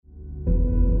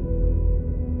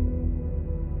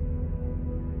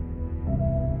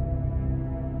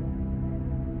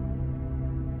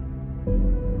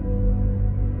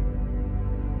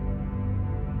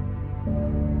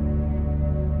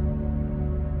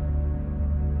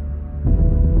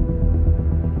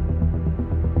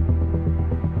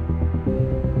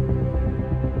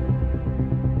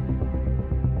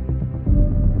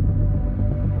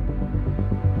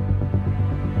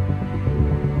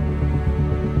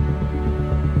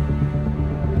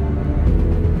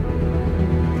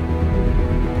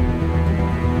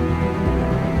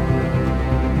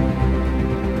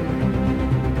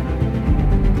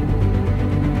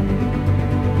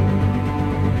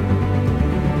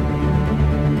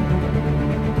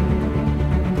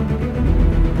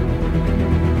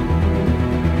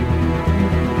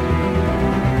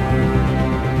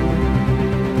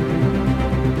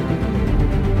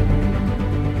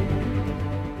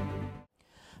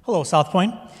Hello, South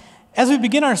Point. As we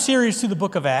begin our series through the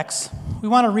book of Acts, we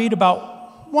want to read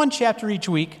about one chapter each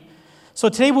week. So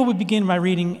today we'll begin by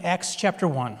reading Acts chapter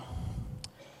 1.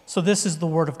 So this is the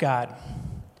Word of God.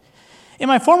 In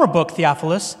my former book,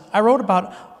 Theophilus, I wrote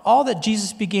about all that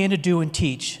Jesus began to do and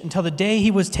teach until the day he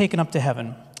was taken up to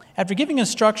heaven, after giving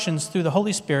instructions through the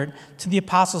Holy Spirit to the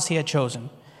apostles he had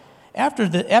chosen.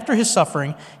 After his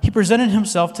suffering, he presented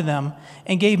himself to them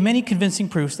and gave many convincing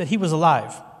proofs that he was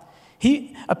alive.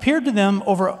 He appeared to them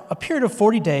over a period of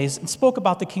 40 days and spoke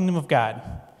about the kingdom of God.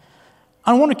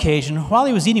 On one occasion, while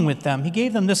he was eating with them, he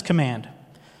gave them this command: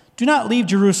 "Do not leave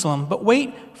Jerusalem, but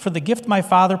wait for the gift my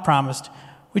Father promised,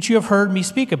 which you have heard me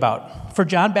speak about. For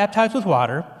John baptized with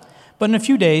water, but in a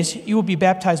few days you will be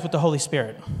baptized with the Holy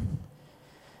Spirit."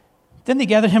 Then they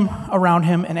gathered him around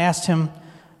him and asked him,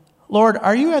 "Lord,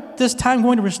 are you at this time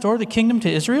going to restore the kingdom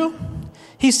to Israel?"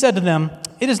 He said to them,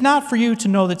 "It is not for you to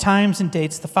know the times and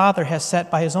dates the Father has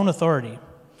set by his own authority.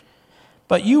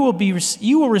 But you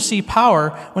will receive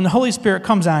power when the Holy Spirit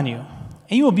comes on you,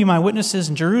 and you will be my witnesses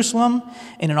in Jerusalem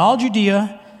and in all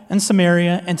Judea and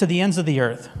Samaria and to the ends of the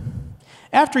earth."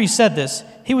 After he said this,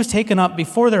 he was taken up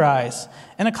before their eyes,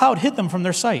 and a cloud hid them from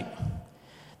their sight.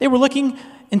 They were looking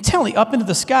intently up into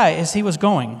the sky as he was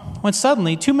going, when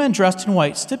suddenly 2 men dressed in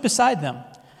white stood beside them.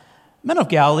 "Men of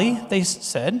Galilee," they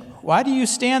said, "why do you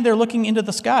stand there looking into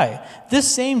the sky? This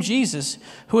same Jesus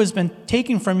who has been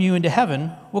taken from you into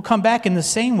heaven will come back in the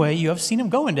same way you have seen him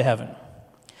go into heaven."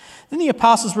 Then the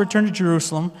apostles returned to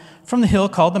Jerusalem from the hill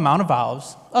called the Mount of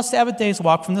Olives, a Sabbath day's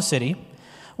walk from the city.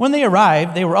 When they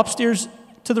arrived, they went upstairs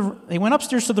to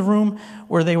the room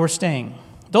where they were staying.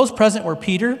 Those present were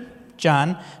Peter,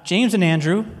 John, James and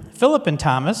Andrew, Philip and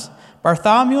Thomas,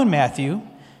 Bartholomew and Matthew,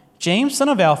 James son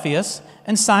of Alphaeus,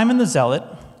 and Simon the Zealot,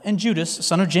 and Judas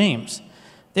son of James.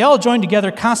 They all joined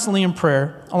together constantly in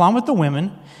prayer, along with the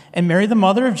women, and Mary the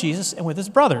mother of Jesus, and with his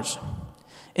brothers.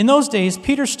 In those days,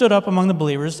 Peter stood up among the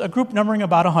believers, a group numbering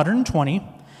about 120,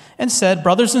 and said,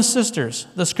 "Brothers and sisters,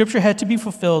 the scripture had to be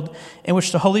fulfilled in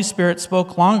which the Holy Spirit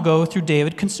spoke long ago through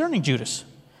David concerning Judas,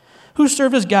 who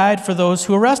served as guide for those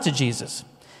who arrested Jesus.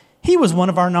 He was one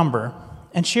of our number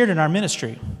and shared in our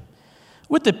ministry.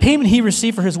 With the payment he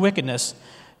received for his wickedness,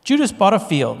 Judas bought a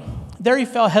field. There he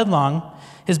fell headlong,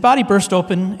 his body burst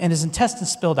open, and his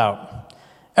intestines spilled out.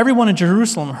 Everyone in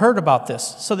Jerusalem heard about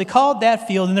this, so they called that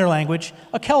field in their language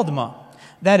Akeldama,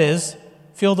 that is,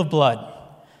 field of blood.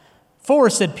 For,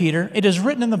 said Peter, it is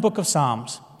written in the book of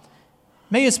Psalms,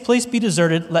 'May his place be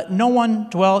deserted, let no one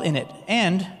dwell in it,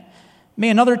 and may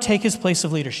another take his place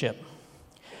of leadership.'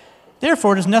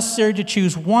 Therefore, it is necessary to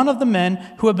choose one of the men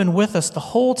who have been with us the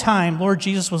whole time Lord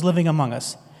Jesus was living among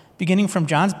us, beginning from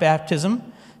John's baptism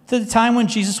to the time when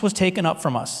Jesus was taken up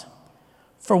from us.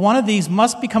 For one of these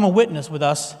must become a witness with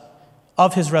us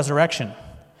of his resurrection."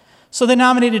 So they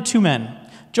nominated 2 men,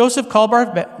 Joseph called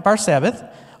Barsabbath,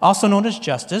 also known as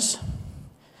Justus,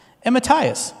 and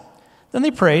Matthias. Then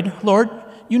they prayed, "Lord,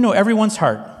 you know everyone's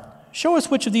heart. Show us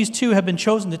which of these 2 have been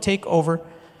chosen to take over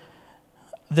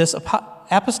this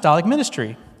apostolic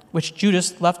ministry, which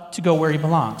Judas left to go where he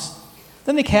belongs."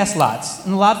 Then they cast lots,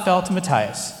 and the lot fell to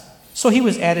Matthias. So he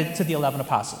was added to the 11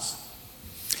 apostles.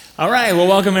 All right, well,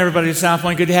 welcome everybody to South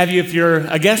Point. Good to have you. If you're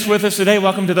a guest with us today,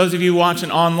 welcome to those of you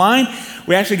watching online.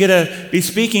 We actually get to be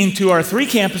speaking to our 3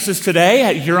 campuses today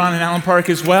at Huron and Allen Park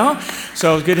as well.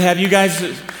 So it's good to have you guys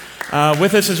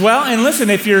with us as well. And listen,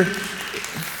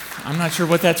 I'm not sure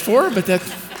what that's for, but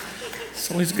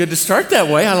it's always good to start that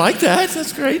way. I like that.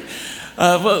 That's great.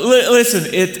 Listen,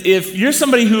 if you're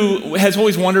somebody who has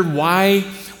always wondered why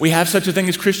we have such a thing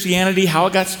as Christianity, how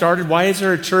it got started, why is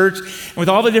there a church, and with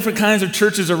all the different kinds of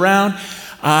churches around,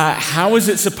 how is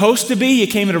it supposed to be? You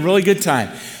came at a really good time,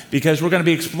 because we're going to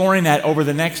be exploring that over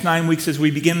the next 9 weeks as we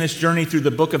begin this journey through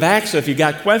the book of Acts. So if you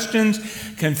got questions,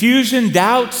 confusion,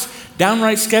 doubts,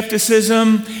 downright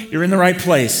skepticism, you're in the right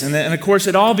place. And of course,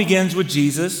 it all begins with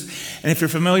Jesus. And if you're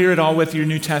familiar at all with your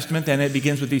New Testament, then it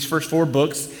begins with these first 4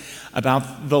 books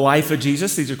about the life of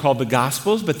Jesus. These are called the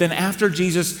Gospels. But then after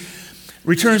Jesus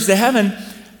returns to heaven,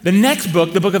 the next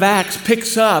book, the book of Acts,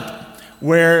 picks up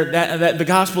where the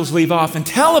Gospels leave off and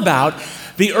tell about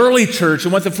the early church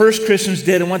and what the first Christians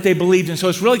did and what they believed in. So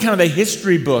it's really kind of a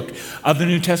history book of the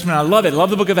New Testament. I love it. I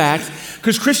love the book of Acts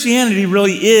because Christianity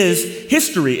really is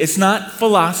history. It's not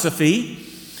philosophy.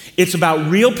 It's about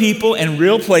real people and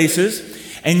real places.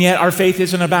 And yet our faith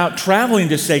isn't about traveling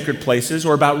to sacred places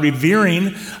or about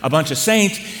revering a bunch of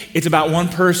saints. It's about one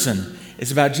person.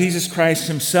 It's about Jesus Christ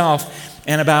himself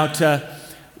and about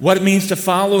what it means to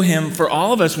follow him for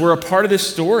all of us. We're a part of this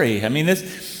story. I mean,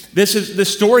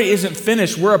 this story isn't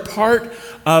finished. We're a part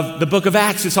of the book of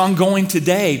Acts. It's ongoing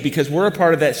today because we're a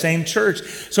part of that same church.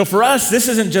 So for us, this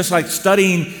isn't just like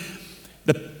studying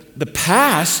the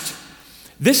past.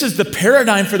 This is the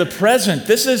paradigm for the present.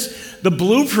 This is the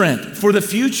blueprint for the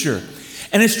future.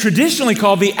 And it's traditionally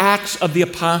called the Acts of the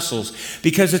Apostles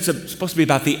because it's supposed to be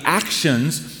about the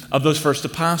actions of those first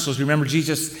apostles. Remember,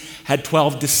 Jesus had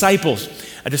 12 disciples.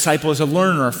 A disciple is a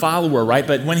learner, a follower, right?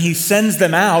 But when he sends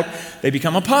them out, they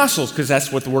become apostles because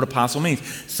that's what the word apostle means.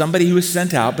 Somebody who is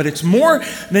sent out. But it's more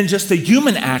than just the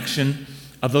human action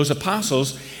of those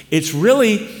apostles. It's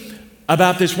really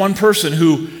about this one person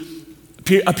who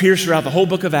appears throughout the whole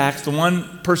book of Acts, the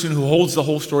one person who holds the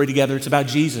whole story together. It's about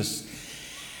Jesus.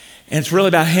 And it's really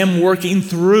about him working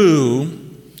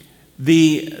through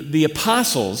the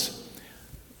apostles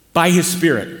by his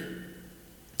Spirit.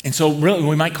 And so really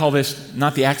we might call this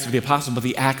not the Acts of the Apostles, but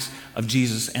the Acts of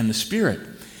Jesus and the Spirit.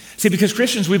 See, because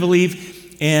Christians, we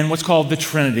believe in what's called the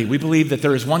Trinity. We believe that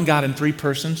there is one God in three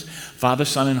persons, Father,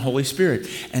 Son, and Holy Spirit.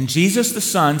 And Jesus the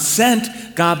Son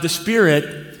sent God the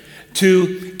Spirit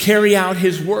to carry out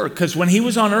his work. Because when he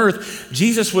was on earth,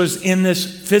 Jesus was in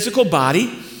this physical body.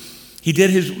 He did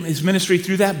his ministry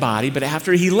through that body. But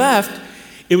after he left,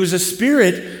 it was a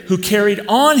Spirit who carried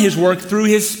on his work through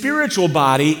his spiritual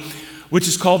body, which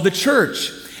is called the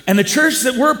church. And the church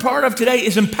that we're a part of today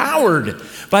is empowered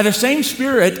by the same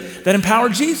Spirit that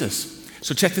empowered Jesus.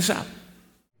 So check this out.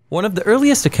 One of the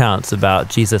earliest accounts about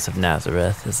Jesus of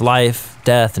Nazareth, his life,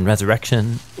 death, and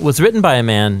resurrection, was written by a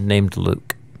man named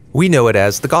Luke. We know it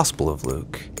as the Gospel of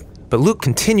Luke, but Luke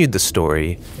continued the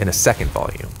story in a second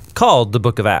volume, called the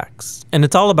Book of Acts, and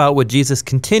it's all about what Jesus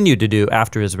continued to do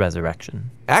after his resurrection.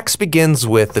 Acts begins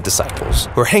with the disciples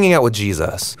who are hanging out with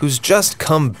Jesus, who's just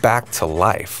come back to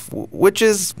life, which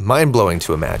is mind-blowing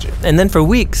to imagine. And then for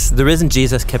weeks, the risen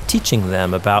Jesus kept teaching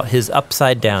them about his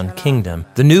upside-down kingdom,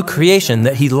 the new creation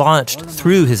that he launched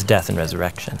through his death and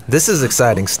resurrection. This is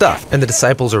exciting stuff, and the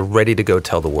disciples are ready to go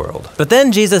tell the world. But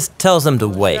then Jesus tells them to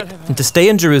wait and to stay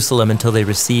in Jerusalem until they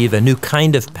receive a new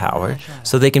kind of power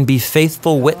so they can be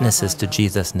faithful witnesses to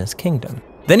Jesus and his kingdom.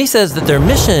 Then he says that their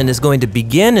mission is going to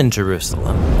begin in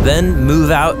Jerusalem, then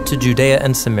move out to Judea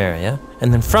and Samaria,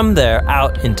 and then from there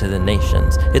out into the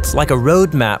nations. It's like a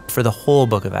roadmap for the whole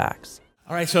book of Acts.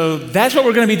 All right, so that's what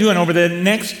we're going to be doing over the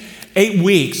next 8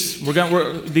 weeks.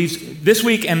 This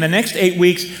week and the next 8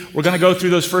 weeks, we're going to go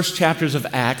through those first chapters of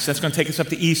Acts. That's going to take us up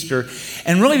to Easter.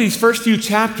 And really these first few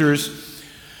chapters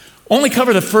only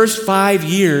cover the first 5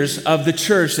 years of the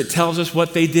church. That tells us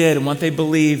what they did and what they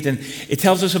believed. And it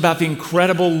tells us about the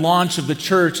incredible launch of the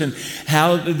church and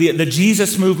how the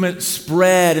Jesus movement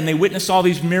spread and they witnessed all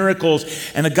these miracles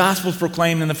and the gospel's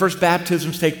proclaimed and the first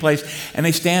baptisms take place and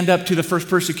they stand up to the first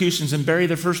persecutions and bury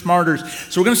their first martyrs.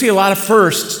 So we're going to see a lot of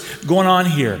firsts going on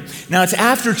here. Now it's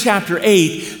after chapter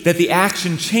 8 that the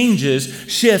action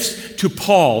shifts to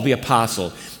Paul the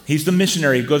apostle. He's the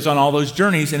missionary who goes on all those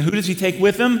journeys. And who does he take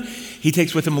with him? He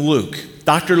takes with him Luke.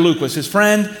 Dr. Luke was his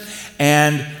friend.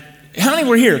 And how many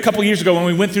were here a couple years ago when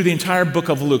we went through the entire book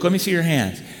of Luke? Let me see your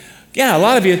hands. Yeah, a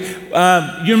lot of you.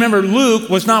 You remember Luke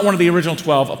was not one of the original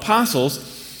 12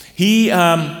 apostles. He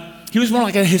was more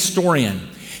like a historian.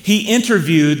 He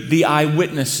interviewed the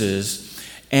eyewitnesses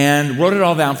and wrote it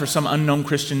all down for some unknown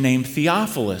Christian named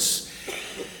Theophilus.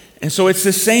 And so it's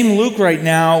the same Luke right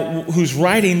now who's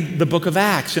writing the book of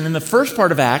Acts. And in the first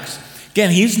part of Acts,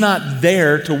 again, he's not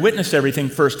there to witness everything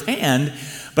firsthand,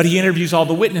 but he interviews all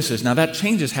the witnesses. Now that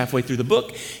changes halfway through the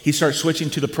book. He starts switching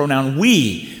to the pronoun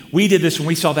we. We did this and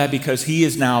we saw that because he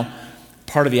is now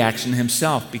part of the action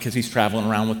himself because he's traveling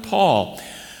around with Paul.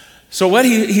 So what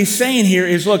he's saying here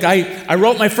is, look, I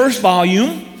wrote my first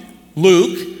volume,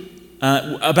 Luke,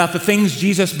 about the things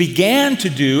Jesus began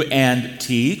to do and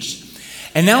teach.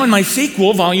 And now in my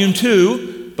sequel, volume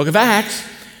 2, book of Acts,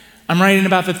 I'm writing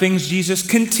about the things Jesus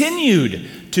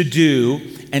continued to do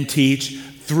and teach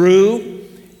through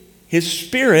his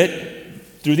Spirit,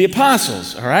 through the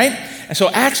apostles, all right? And so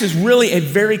Acts is really a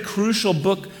very crucial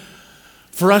book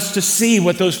for us to see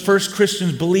what those first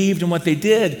Christians believed and what they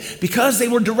did because they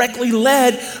were directly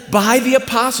led by the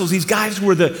apostles. These guys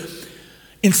were the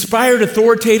inspired,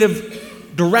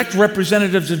 authoritative, direct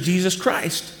representatives of Jesus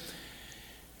Christ.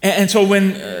 And so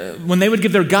when they would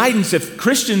give their guidance, if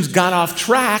Christians got off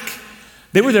track,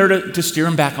 they were there to steer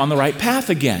them back on the right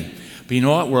path again. But you know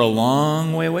what? We're a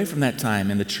long way away from that time,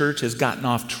 and the church has gotten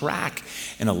off track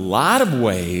in a lot of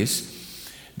ways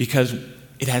because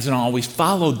it hasn't always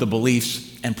followed the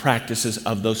beliefs and practices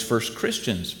of those first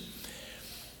Christians.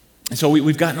 And so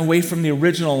we've gotten away from the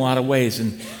original in a lot of ways,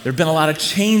 and there have been a lot of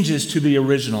changes to the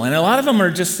original. And a lot of them are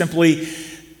just simply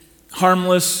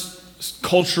harmless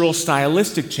cultural,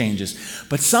 stylistic changes,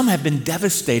 but some have been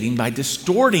devastating by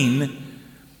distorting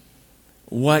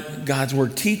what God's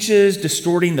word teaches,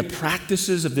 distorting the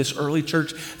practices of this early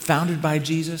church founded by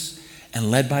Jesus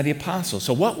and led by the apostles.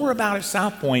 So what we're about at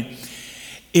South Point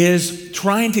is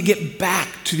trying to get back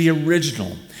to the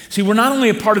original. See, we're not only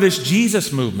a part of this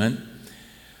Jesus movement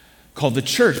called the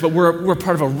church, but we're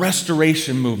part of a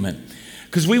restoration movement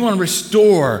because we want to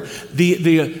restore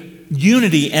the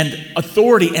unity and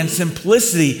authority and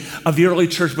simplicity of the early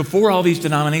church before all these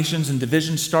denominations and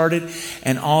divisions started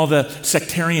and all the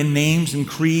sectarian names and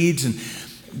creeds,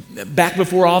 and back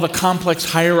before all the complex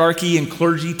hierarchy and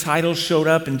clergy titles showed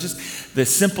up, and just the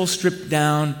simple stripped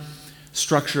down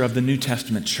structure of the New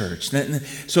Testament church.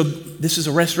 So this is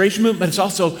a restoration movement, but it's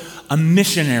also a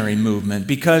missionary movement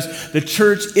because the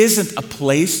church isn't a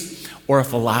place or a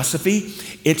philosophy.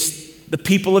 It's the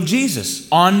people of Jesus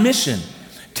on mission,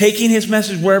 taking his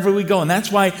message wherever we go. And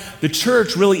that's why the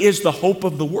church really is the hope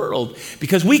of the world,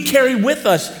 because we carry with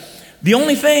us the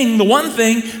one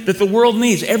thing that the world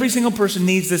needs. Every single person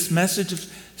needs this message of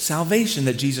salvation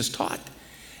that Jesus taught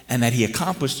and that he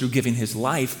accomplished through giving his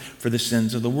life for the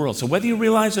sins of the world. So whether you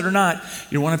realize it or not,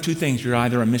 you're one of two things. You're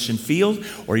either a mission field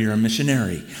or you're a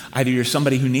missionary. Either you're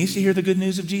somebody who needs to hear the good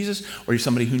news of Jesus, or you're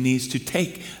somebody who needs to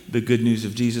take the good news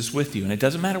of Jesus with you. And it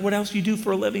doesn't matter what else you do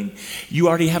for a living. You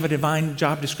already have a divine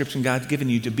job description God's given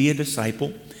you to be a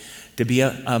disciple, to be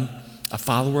a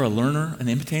follower, a learner, an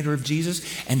imitator of Jesus,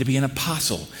 and to be an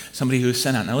apostle, somebody who is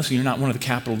sent out. Now listen, you're not one of the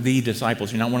capital D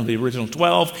disciples. You're not one of the original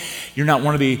 12. You're not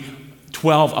one of the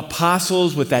 12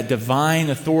 apostles with that divine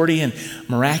authority and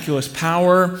miraculous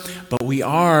power, but we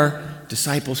are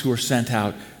disciples who are sent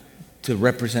out to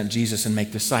represent Jesus and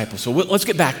make disciples. So let's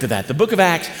get back to that. The book of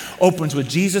Acts opens with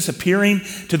Jesus appearing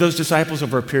to those disciples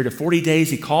over a period of 40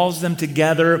 days. He calls them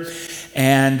together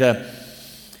and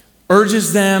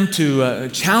urges them to,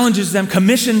 challenges them,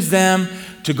 commissions them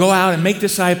to go out and make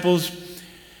disciples.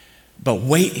 But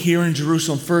wait here in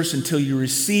Jerusalem first until you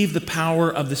receive the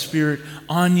power of the Spirit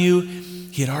on you.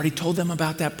 He had already told them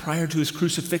about that prior to his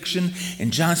crucifixion.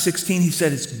 In John 16, he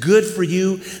said, it's good for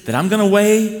you that I'm going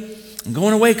away. I'm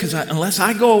going away because unless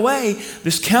I go away,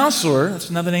 this counselor, that's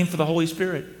another name for the Holy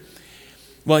Spirit,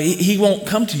 well, he won't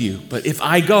come to you. But if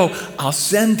I go, I'll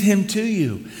send him to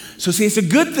you. So see, it's a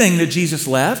good thing that Jesus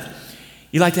left.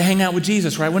 You like to hang out with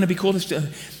Jesus, right? Wouldn't it be cool to...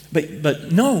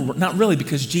 But no, not really,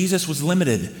 because Jesus was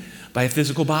limited by a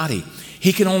physical body.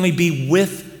 He can only be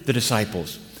with the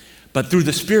disciples. But through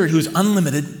the Spirit, who is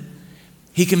unlimited,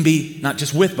 he can be not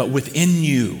just with, but within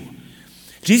you.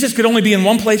 Jesus could only be in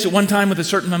one place at one time with a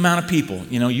certain amount of people.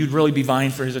 You know, you'd really be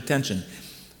vying for his attention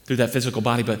through that physical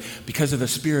body. But because of the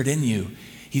Spirit in you,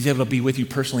 he's able to be with you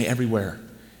personally everywhere,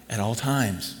 at all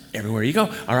times, everywhere you go.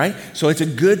 All right? So it's a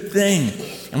good thing.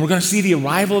 And we're going to see the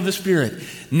arrival of the Spirit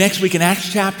next week in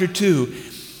Acts chapter 2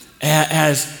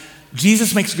 as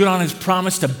Jesus makes good on his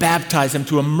promise to baptize them,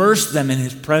 to immerse them in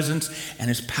his presence and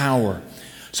his power.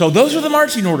 So those are the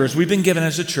marching orders we've been given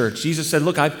as a church. Jesus said,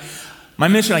 look, my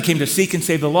mission, I came to seek and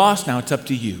save the lost. Now it's up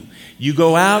to you. You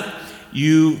go out,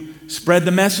 you spread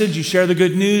the message, you share the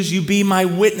good news, you be my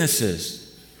witnesses.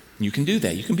 You can do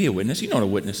that. You can be a witness. You know what a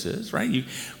witness is, right? You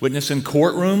witness in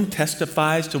courtroom,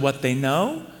 testifies to what they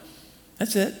know.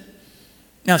 That's it.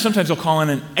 Now, sometimes they'll call in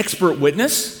an expert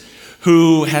witness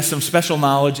who has some special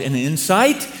knowledge and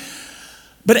insight,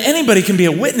 but anybody can be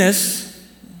a witness.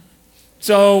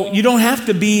 So you don't have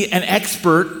to be an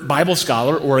expert Bible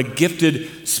scholar or a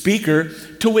gifted speaker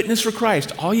to witness for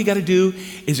Christ. All you got to do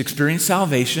is experience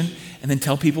salvation and then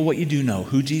tell people what you do know,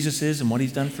 who Jesus is and what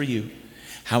he's done for you,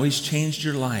 how he's changed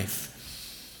your life.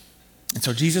 And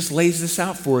so Jesus lays this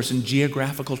out for us in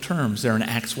geographical terms there in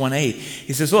Acts 1:8.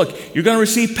 He says, look, you're going to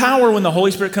receive power when the Holy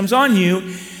Spirit comes on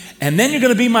you, and then you're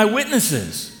going to be my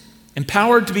witnesses,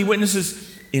 empowered to be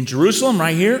witnesses in Jerusalem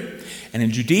right here, and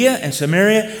in Judea and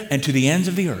Samaria and to the ends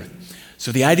of the earth.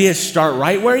 So the idea is start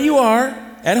right where you are,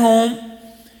 at home,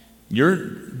 your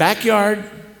backyard,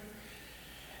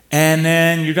 and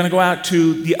then you're going to go out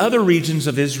to the other regions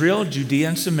of Israel, Judea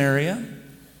and Samaria,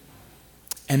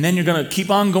 and then you're going to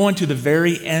keep on going to the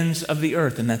very ends of the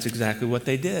earth. And that's exactly what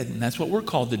they did. And that's what we're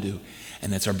called to do.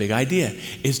 And that's our big idea,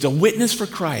 is to witness for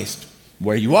Christ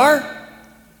where you are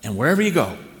and wherever you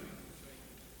go.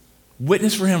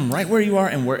 Witness for him right where you are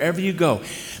and wherever you go.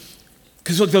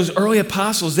 Because look, those early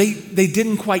apostles, they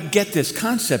didn't quite get this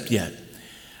concept yet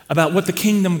about what the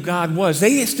kingdom of God was.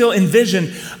 They still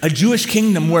envisioned a Jewish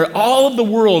kingdom where all of the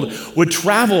world would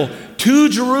travel to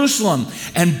Jerusalem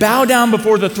and bow down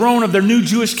before the throne of their new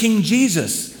Jewish king,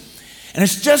 Jesus. And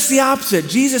it's just the opposite.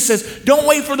 Jesus says, don't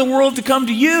wait for the world to come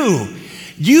to you.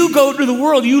 You go to the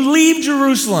world. You leave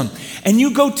Jerusalem And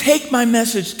you go take my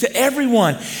message to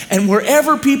everyone. And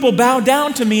wherever people bow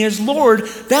down to me as Lord,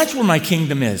 that's where my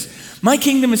kingdom is. My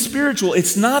kingdom is spiritual.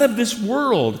 It's not of this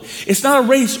world. It's not a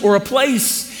race or a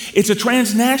place. It's a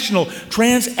transnational,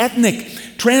 trans-ethnic,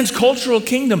 transcultural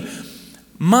kingdom.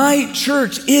 My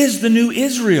church is the new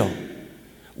Israel.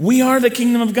 We are the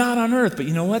kingdom of God on earth. But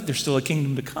you know what? There's still a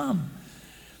kingdom to come.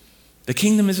 The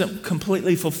kingdom isn't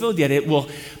completely fulfilled yet. It will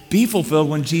be fulfilled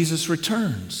when Jesus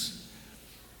returns.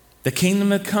 The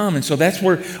kingdom had come. And so that's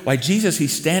why Jesus,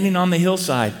 he's standing on the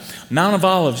hillside, Mount of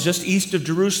Olives, just east of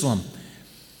Jerusalem.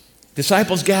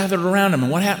 Disciples gathered around him.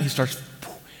 And what happened?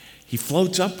 He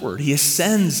floats upward. He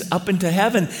ascends up into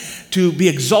heaven to be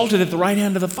exalted at the right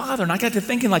hand of the Father. And I got to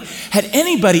thinking, like, had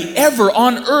anybody ever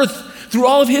on earth through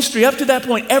all of history up to that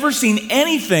point ever seen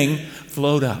anything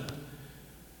float up?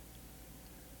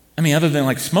 I mean, other than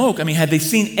like smoke, I mean, had they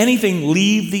seen anything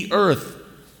leave the earth?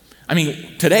 I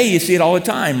mean, today you see it all the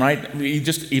time, right? You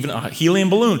just, even a helium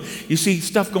balloon, you see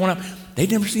stuff going up.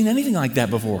 They'd never seen anything like that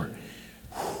before.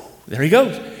 There he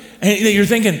goes. And you're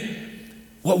thinking,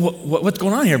 what's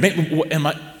going on here?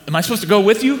 Am I supposed to go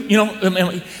with you? You know,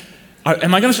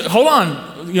 am I going to, hold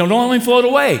on, you know, don't let me float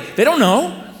away. They don't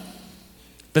know.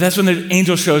 But that's when the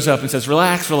angel shows up and says,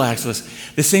 relax.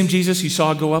 The same Jesus you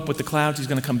saw go up with the clouds, he's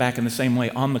going to come back in the same way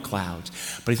on the clouds.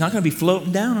 But he's not going to be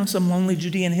floating down on some lonely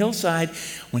Judean hillside.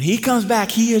 When he comes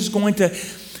back, he is going to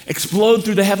explode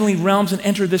through the heavenly realms and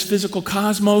enter this physical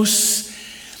cosmos.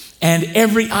 And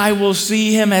every eye will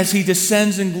see him as he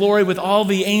descends in glory with all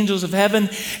the angels of heaven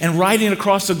and riding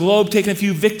across the globe, taking a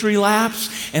few victory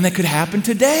laps. And that could happen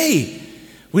today.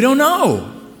 We don't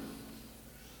know.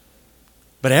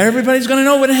 But everybody's going to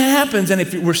know when it happens. And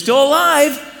if we're still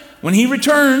alive when he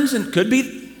returns, and could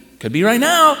be right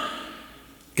now,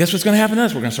 guess what's going to happen to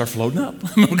us? We're going to start floating up.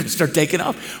 We're going to start taking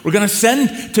off. We're going to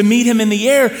ascend to meet him in the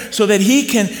air so that he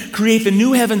can create the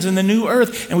new heavens and the new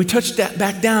earth. And we touch that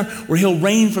back down where he'll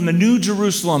reign from the new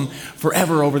Jerusalem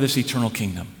forever over this eternal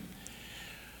kingdom.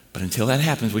 But until that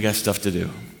happens, we got stuff to do.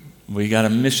 We got a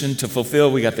mission to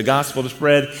fulfill. We got the gospel to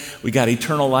spread. We got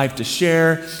eternal life to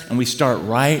share. And we start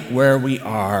right where we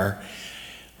are,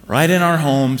 right in our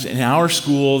homes, in our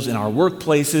schools, in our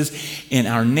workplaces, in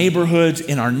our neighborhoods,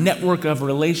 in our network of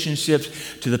relationships,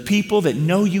 to the people that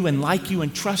know you and like you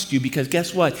and trust you. Because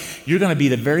guess what? You're going to be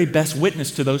the very best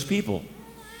witness to those people.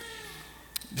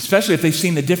 Especially if they've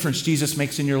seen the difference Jesus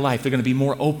makes in your life. They're going to be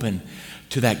more open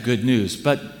to that good news.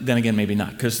 But then again, maybe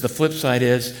not. Because the flip side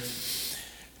is,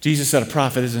 Jesus said a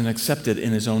prophet isn't accepted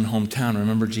in his own hometown.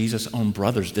 Remember, Jesus' own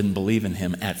brothers didn't believe in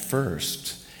him at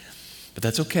first. But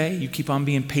that's okay. You keep on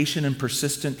being patient and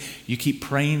persistent. You keep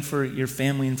praying for your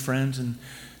family and friends and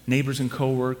neighbors and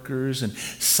coworkers and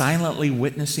silently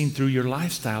witnessing through your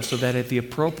lifestyle so that at the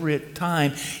appropriate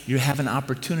time, you have an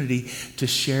opportunity to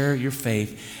share your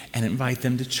faith and invite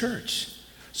them to church.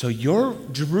 So your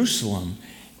Jerusalem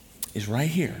is right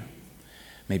here.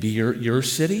 Maybe your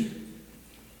city.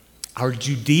 Our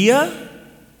Judea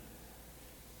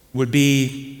would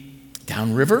be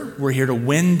downriver. We're here to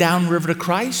win downriver to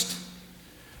Christ.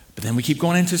 But then we keep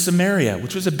going into Samaria,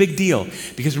 which was a big deal.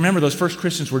 Because remember, those first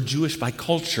Christians were Jewish by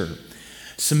culture.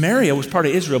 Samaria was part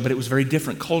of Israel, but it was very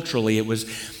different culturally. It was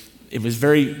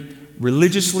very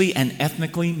religiously and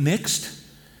ethnically mixed.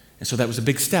 And so that was a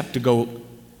big step to go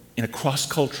in a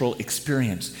cross-cultural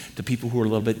experience to people who are a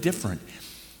little bit different.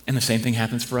 And the same thing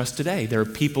happens for us today. There are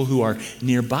people who are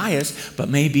nearby us, but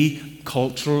may be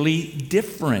culturally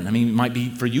different. I mean, it might be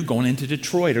for you going into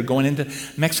Detroit or going into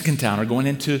Mexican Town or going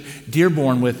into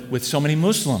Dearborn with so many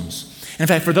Muslims. And in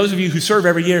fact, for those of you who serve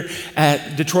every year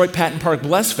at Detroit Patton Park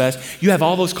Bless Fest, you have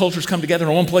all those cultures come together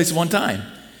in one place at one time.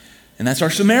 And that's our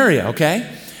Samaria,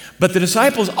 okay? But the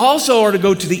disciples also are to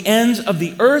go to the ends of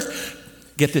the earth.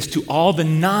 Get this, to all the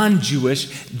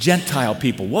non-Jewish Gentile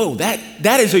people. Whoa,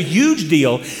 that is a huge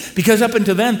deal, because up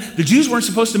until then, the Jews weren't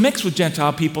supposed to mix with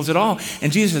Gentile peoples at all.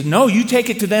 And Jesus says, no, you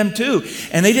take it to them too.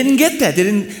 And they didn't get that.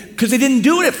 Because they didn't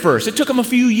do it at first. It took them a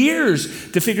few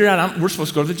years to figure out, we're supposed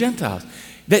to go to the Gentiles.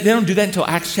 They don't do that until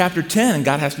Acts chapter 10, and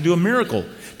God has to do a miracle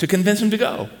to convince them to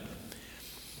go.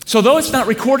 So though it's not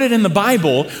recorded in the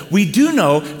Bible, we do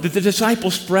know that the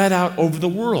disciples spread out over the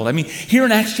world. I mean, here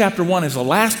in Acts chapter 1 is the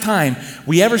last time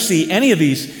we ever see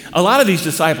a lot of these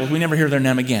disciples, we never hear their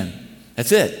name again.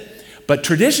 That's it. But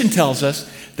tradition tells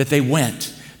us that they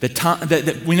went.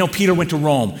 That we know Peter went to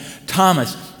Rome.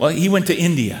 Thomas, well, he went to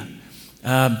India.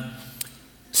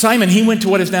 Simon, he went to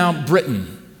what is now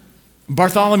Britain.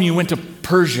 Bartholomew went to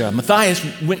Persia. Matthias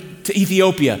went to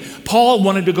Ethiopia. Paul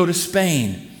wanted to go to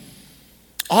Spain.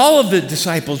 All of the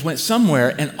disciples went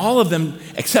somewhere, and all of them,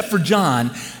 except for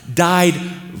John, died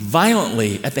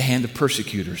violently at the hand of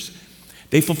persecutors.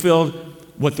 They fulfilled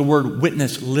what the word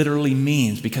witness literally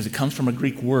means, because it comes from a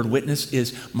Greek word. Witness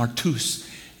is martus.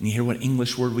 And you hear what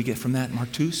English word we get from that,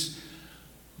 martus?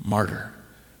 Martyr.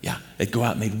 Yeah, they'd go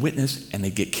out and they'd witness and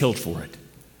they'd get killed for it.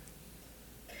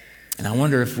 And I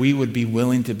wonder if we would be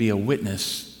willing to be a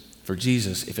witness for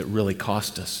Jesus if it really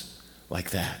cost us like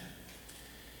that.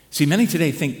 See, many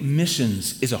today think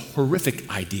missions is a horrific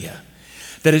idea,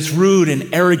 that it's rude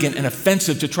and arrogant and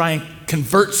offensive to try and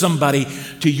convert somebody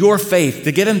to your faith,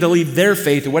 to get them to leave their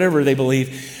faith or whatever they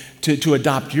believe to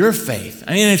adopt your faith.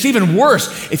 I mean, it's even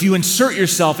worse if you insert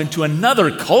yourself into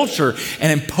another culture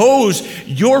and impose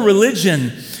your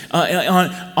religion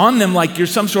on them like you're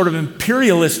some sort of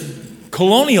imperialist,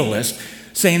 colonialist,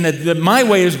 saying that my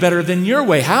way is better than your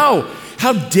way. How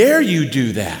dare you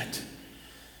do that?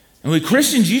 And with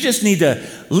Christians, you just need to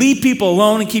leave people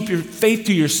alone and keep your faith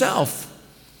to yourself.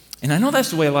 And I know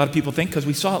that's the way a lot of people think, because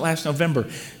we saw it last November.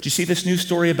 Did you see this news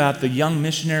story about the young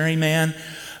missionary man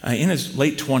in his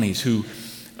late 20s who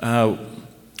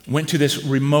went to this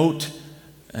remote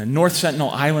North Sentinel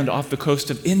Island off the coast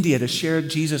of India to share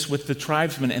Jesus with the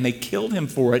tribesmen, and they killed him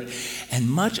for it. And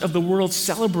much of the world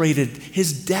celebrated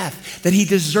his death, that he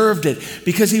deserved it,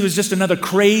 because he was just another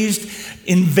crazed,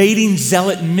 invading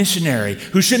zealot missionary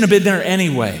who shouldn't have been there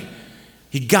anyway.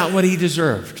 He got what he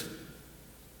deserved.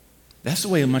 That's the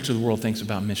way much of the world thinks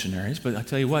about missionaries. But I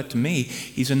tell you what, to me,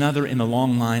 he's another in the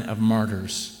long line of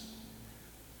martyrs.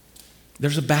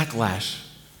 There's a backlash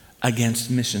against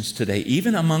missions today,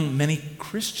 even among many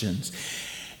Christians.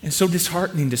 And it's so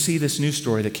disheartening to see this news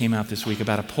story that came out this week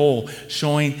about a poll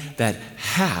showing that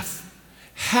half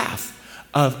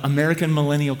of American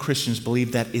millennial Christians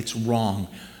believe that it's wrong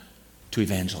to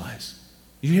evangelize.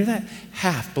 You hear that?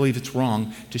 Half believe it's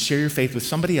wrong to share your faith with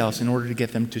somebody else in order to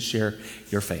get them to share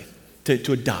your faith,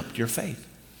 to adopt your faith.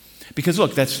 Because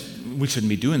look, we shouldn't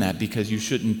be doing that, because you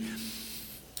shouldn't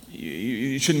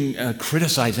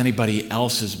criticize anybody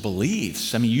else's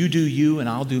beliefs. I mean, you do you and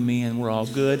I'll do me and we're all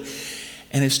good.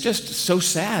 And it's just so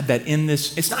sad that in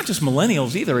this, it's not just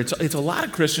millennials either. It's a lot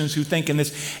of Christians who think in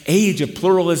this age of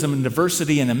pluralism and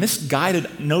diversity and a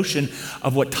misguided notion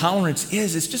of what tolerance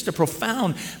is, it's just a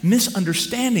profound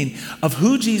misunderstanding of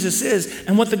who Jesus is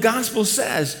and what the gospel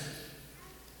says.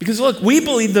 Because look, we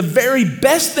believe the very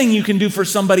best thing you can do for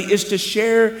somebody is to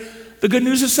share the good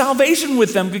news of salvation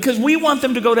with them, because we want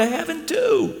them to go to heaven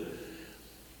too.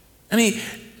 I mean,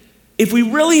 if we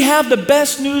really have the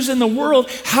best news in the world,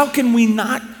 how can we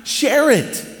not share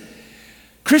it?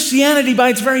 Christianity, by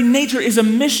its very nature, is a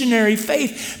missionary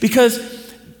faith, because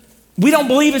we don't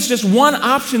believe it's just one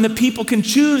option that people can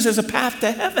choose as a path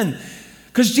to heaven.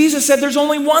 Because Jesus said there's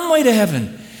only one way to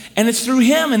heaven, and it's through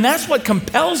him. And that's what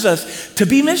compels us to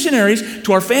be missionaries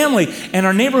to our family and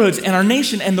our neighborhoods and our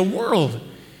nation and the world.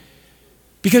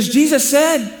 Because Jesus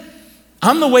said,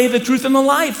 I'm the way, the truth, and the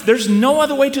life. There's no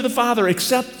other way to the Father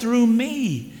except through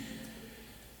me.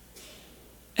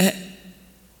 And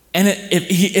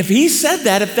if he said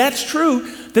that, if that's true,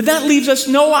 then that leaves us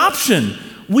no option.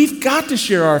 We've got to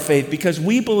share our faith, because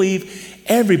we believe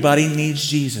everybody needs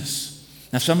Jesus.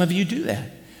 Now, some of you do that.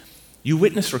 You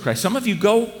witness for Christ. Some of you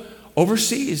go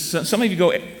overseas. Some of you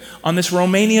go on this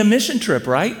Romania mission trip,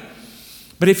 right?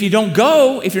 But if you don't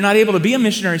go, if you're not able to be a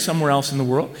missionary somewhere else in the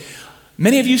world,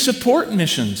 many of you support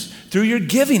missions through your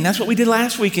giving. That's what we did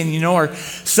last weekend, our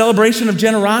celebration of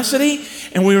generosity.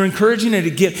 And we were encouraging you to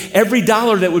give every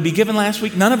dollar that would be given last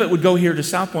week. None of it would go here to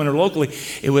South Point or locally.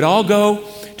 It would all go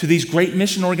to these great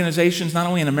mission organizations, not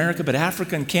only in America, but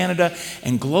Africa and Canada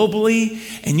and globally.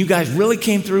 And you guys really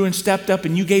came through and stepped up,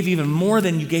 and you gave even more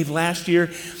than you gave last year.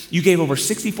 You gave over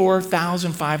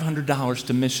 $64,500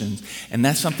 to missions. And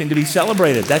that's something to be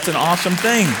celebrated. That's an awesome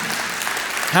thing.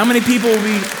 How many people will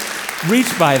be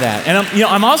reached by that? And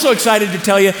I'm also excited to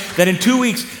tell you that in 2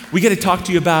 weeks, we get to talk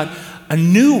to you about a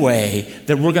new way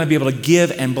that we're going to be able to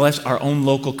give and bless our own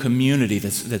local community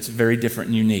that's very different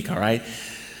and unique, all right?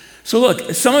 So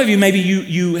look, some of you, maybe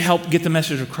you help get the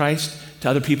message of Christ to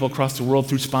other people across the world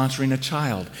through sponsoring a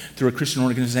child, through a Christian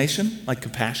organization like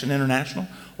Compassion International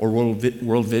or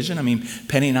World Vision. I mean,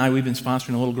 Penny and I, we've been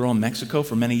sponsoring a little girl in Mexico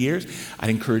for many years.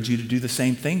 I'd encourage you to do the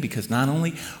same thing, because not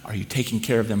only are you taking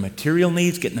care of their material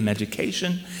needs, getting them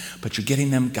education, but you're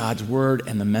getting them God's word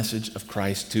and the message of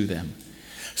Christ to them.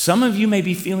 Some of you may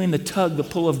be feeling the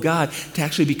pull of God to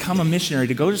actually become a missionary,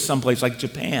 to go to someplace like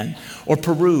Japan or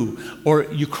Peru or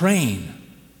Ukraine,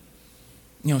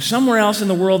 somewhere else in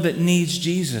the world that needs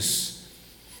Jesus.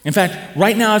 In fact,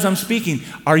 right now as I'm speaking,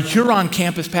 our Huron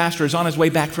campus pastor is on his way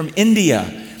back from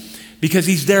India, because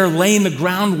he's there laying the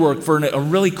groundwork for a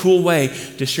really cool way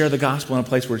to share the gospel in a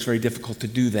place where it's very difficult to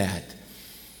do that.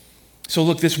 So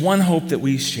look, this one hope that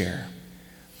we share,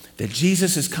 that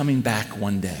Jesus is coming back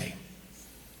one day.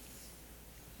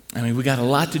 I mean, we got a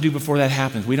lot to do before that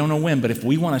happens. We don't know when, but if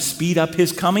we want to speed up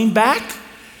his coming back,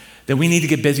 then we need to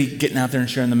get busy getting out there and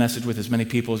sharing the message with as many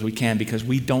people as we can, because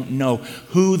we don't know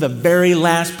who the very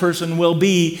last person will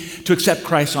be to accept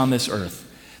Christ on this earth.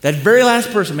 That very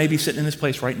last person may be sitting in this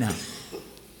place right now.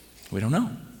 We don't know.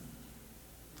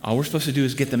 All we're supposed to do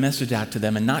is get the message out to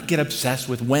them and not get obsessed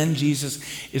with when Jesus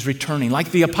is returning.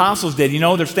 Like the apostles did. You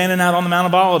know, they're standing out on the Mount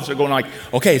of Olives. They're going like,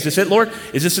 okay, is this it, Lord?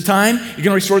 Is this the time? You're going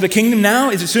to restore the kingdom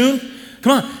now? Is it soon?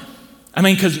 Come on. I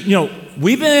mean, because, you know,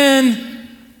 we've been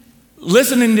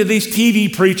listening to these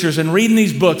TV preachers and reading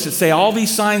these books that say all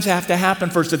these signs have to happen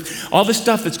first. All this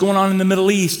stuff that's going on in the Middle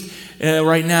East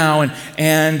right now,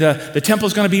 and the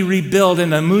temple's going to be rebuilt,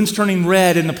 and the moon's turning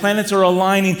red, and the planets are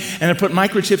aligning, and they're putting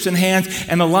microchips in hands,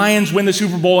 and the Lions win the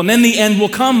Super Bowl, and then the end will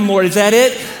come, Lord. Is that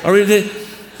it? Or is it?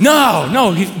 No,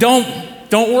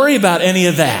 don't worry about any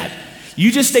of that.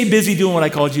 You just stay busy doing what I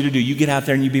called you to do. You get out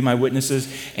there and you be my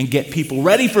witnesses and get people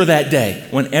ready for that day,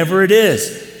 whenever it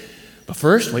is. But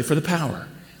first, wait for the power.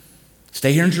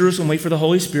 Stay here in Jerusalem, wait for the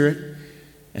Holy Spirit.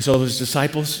 And so those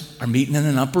disciples are meeting in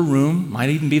an upper room, might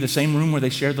even be the same room where they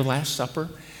shared the Last Supper.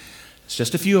 It's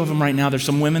just a few of them right now. There's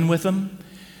some women with them.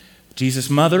 Jesus'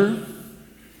 mother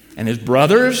and his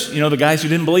brothers, you know, the guys who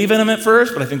didn't believe in him at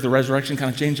first, but I think the resurrection kind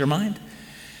of changed their mind.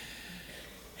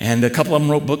 And a couple of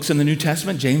them wrote books in the New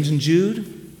Testament, James and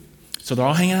Jude. So they're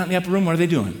all hanging out in the upper room. What are they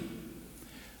doing?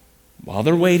 While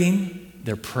they're waiting,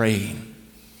 they're praying.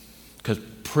 Because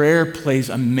prayer plays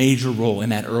a major role in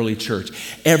that early church.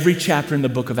 Every chapter in the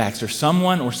book of Acts, there's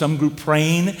someone or some group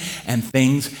praying and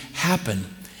things happen.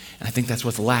 And I think that's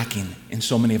what's lacking in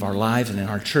so many of our lives and in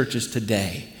our churches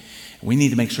today. We need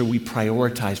to make sure we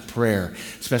prioritize prayer,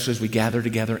 especially as we gather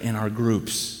together in our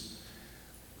groups,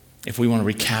 if we want to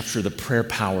recapture the prayer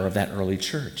power of that early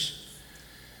church.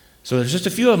 So there's just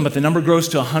a few of them, but the number grows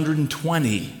to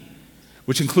 120.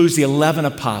 Which includes the 11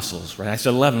 apostles, right? I said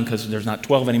 11 because there's not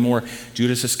 12 anymore.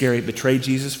 Judas Iscariot betrayed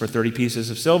Jesus for 30 pieces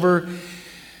of silver,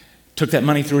 took that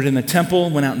money, threw it in the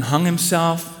temple, went out and hung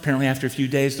himself. Apparently after a few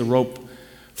days, the rope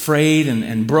frayed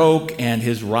and broke, and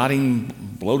his rotting,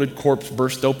 bloated corpse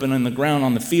burst open in the ground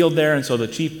on the field there. And so the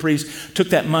chief priests took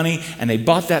that money, and they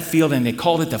bought that field, and they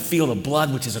called it the Field of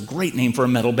Blood, which is a great name for a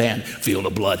metal band, Field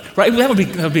of Blood, right? That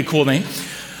would be a cool name.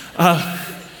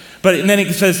 But then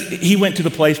it says he went to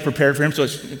the place prepared for him, so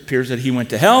it appears that he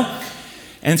went to hell.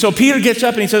 And so Peter gets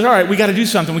up and he says, all right, we got to do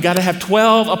something. We got to have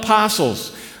 12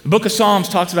 apostles. The book of Psalms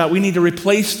talks about we need to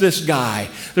replace this guy.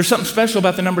 There's something special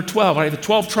about the number 12, right? The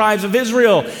 12 tribes of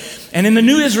Israel. And in the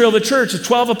new Israel, the church, the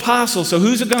 12 apostles. So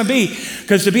who's it going to be?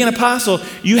 Because to be an apostle,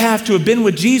 you have to have been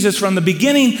with Jesus from the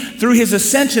beginning through his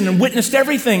ascension and witnessed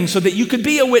everything so that you could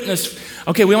be a witness.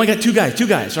 Okay, we only got two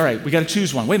guys. All right, we got to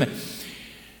choose one. Wait a minute.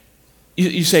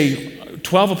 You say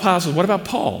 12 apostles. What about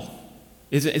Paul?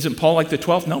 Isn't Paul like the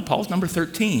 12th? No, Paul's number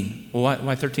 13. Well,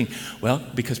 why 13? Well,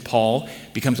 because Paul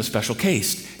becomes a special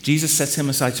case. Jesus sets him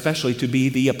aside specially to be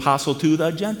the apostle to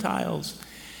the Gentiles,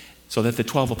 so that the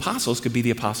 12 apostles could be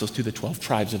the apostles to the 12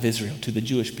 tribes of Israel, to the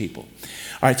Jewish people.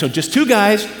 All right, so just two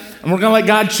guys, and we're going to let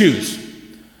God choose.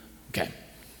 Okay.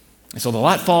 And so the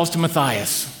lot falls to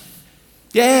Matthias.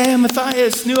 Yeah,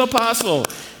 Matthias, new apostle.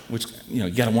 Which, you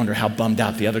got to wonder how bummed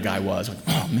out the other guy was. Like,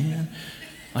 oh, man.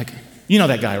 Like, you know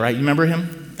that guy, right? You remember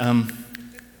him?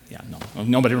 Yeah, no.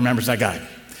 Nobody remembers that guy.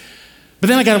 But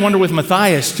then I got to wonder with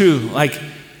Matthias, too. Like,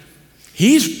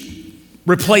 he's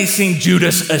replacing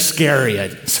Judas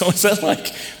Iscariot. So it's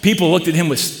like people looked at him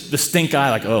with the stink eye,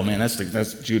 like, oh, man,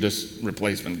 that's Judas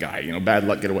replacement guy. Bad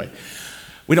luck, get away.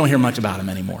 We don't hear much about him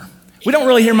anymore. We don't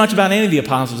really hear much about any of the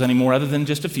apostles anymore, other than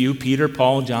just a few, Peter,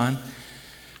 Paul, John.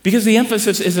 Because the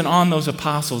emphasis isn't on those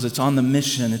apostles, it's on the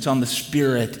mission, it's on the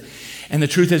Spirit. And the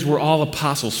truth is we're all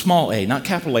apostles, small a, not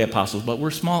capital A apostles, but we're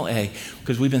small a,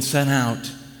 because we've been sent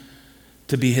out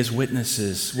to be his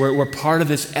witnesses. We're part of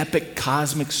this epic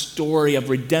cosmic story of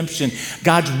redemption,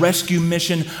 God's rescue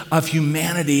mission of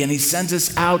humanity. And he sends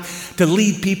us out to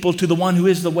lead people to the one who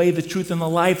is the way, the truth, and the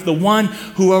life, the one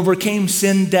who overcame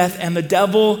sin, death, and the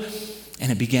devil.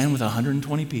 And it began with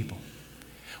 120 people,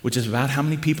 which is about how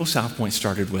many people South Point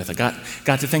started with. I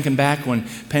got to thinking back when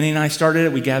Penny and I started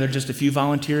it, we gathered just a few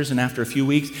volunteers, and after a few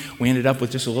weeks, we ended up with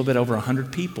just a little bit over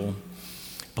 100 people.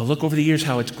 But look over the years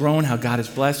how it's grown, how God has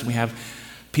blessed. We have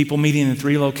people meeting in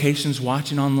 3 locations,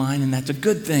 watching online, and that's a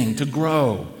good thing, to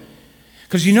grow.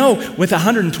 Because with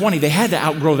 120, they had to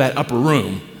outgrow that upper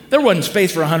room. There wasn't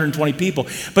space for 120 people.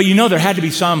 But there had to be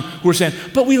some who were saying,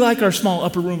 but we like our small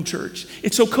upper room church.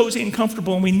 It's so cozy and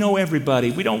comfortable, and we know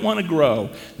everybody. We don't want to grow.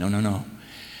 No.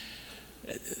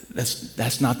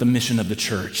 That's not the mission of the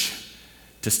church.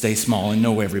 to stay small and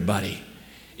know everybody.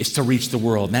 It's to reach the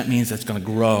world. And that means that's going to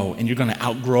grow, and you're going to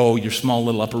outgrow your small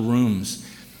little upper rooms.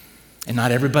 And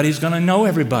not everybody's going to know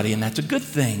everybody, and that's a good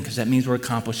thing because that means we're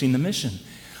accomplishing the mission.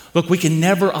 Look, we can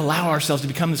never allow ourselves to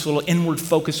become this little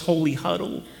inward-focused holy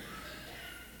huddle.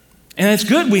 And it's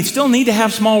good. We still need to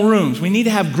have small rooms. We need to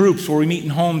have groups where we meet in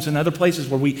homes and other places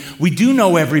where we do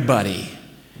know everybody.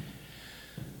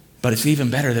 But it's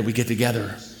even better that we get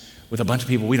together with a bunch of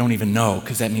people we don't even know,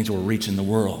 because that means we're reaching the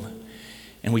world.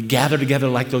 And we gather together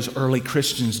like those early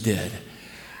Christians did.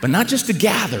 But not just to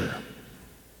gather.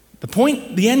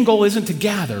 The end goal isn't to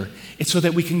gather. It's so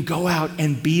that we can go out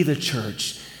and be the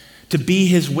church, to be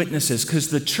his witnesses, because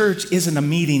the church isn't a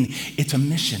meeting, it's a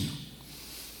mission.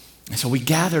 And so we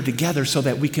gather together so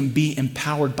that we can be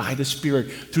empowered by the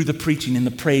Spirit through the preaching and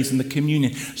the praise and the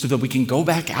communion, so that we can go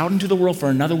back out into the world for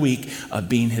another week of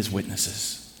being his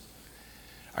witnesses.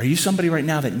 Are you somebody right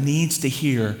now that needs to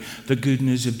hear the good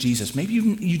news of Jesus? Maybe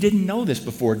you didn't know this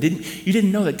before. You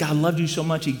didn't know that God loved you so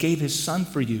much he gave his son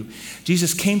for you.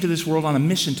 Jesus came to this world on a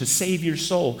mission to save your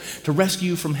soul, to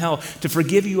rescue you from hell, to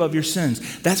forgive you of your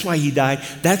sins. That's why he died.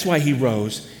 That's why he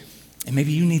rose. And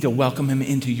maybe you need to welcome him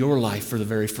into your life for the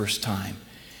very first time.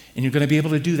 And you're going to be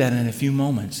able to do that in a few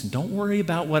moments. And don't worry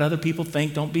about what other people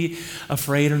think. Don't be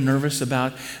afraid or nervous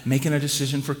about making a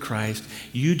decision for Christ.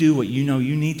 You do what you know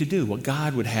you need to do, what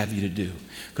God would have you to do.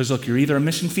 Because look, you're either a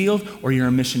mission field or you're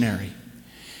a missionary.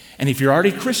 And if you're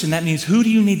already a Christian, that means who do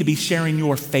you need to be sharing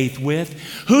your faith with?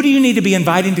 Who do you need to be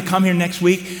inviting to come here next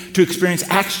week to experience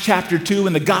Acts chapter 2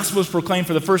 when the gospel is proclaimed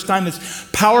for the first time, this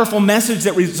powerful message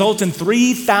that results in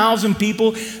 3,000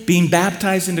 people being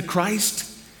baptized into Christ?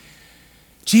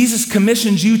 Jesus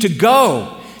commissions you to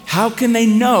go. How can they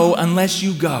know unless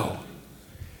you go?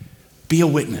 Be a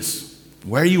witness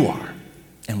where you are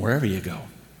and wherever you go.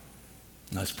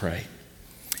 Let's pray.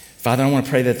 Father, I want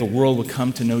to pray that the world would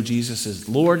come to know Jesus as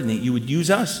Lord and that you would use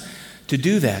us to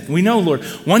do that. We know, Lord,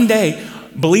 one day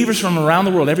believers from around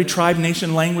the world, every tribe,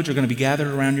 nation, language are going to be gathered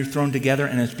around your throne together,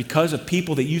 and it's because of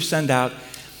people that you send out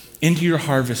into your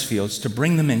harvest fields to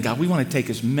bring them in. God, we want to take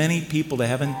as many people to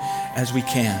heaven as we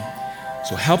can.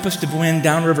 So help us to win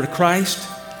downriver to Christ,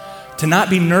 to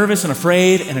not be nervous and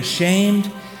afraid and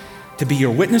ashamed, to be your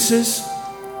witnesses,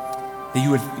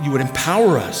 that you would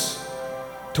empower us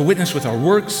to witness with our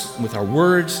works, with our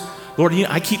words. Lord,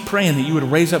 I keep praying that you would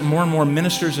raise up more and more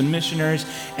ministers and missionaries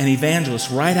and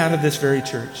evangelists right out of this very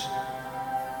church.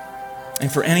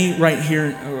 And for any right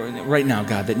here, right now,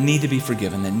 God, that need to be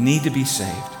forgiven, that need to be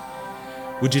saved,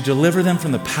 would you deliver them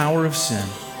from the power of sin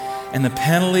and the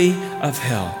penalty of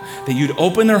hell, that you'd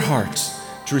open their hearts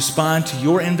to respond to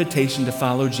your invitation to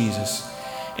follow Jesus,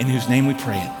 in whose name we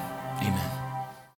pray it. Amen.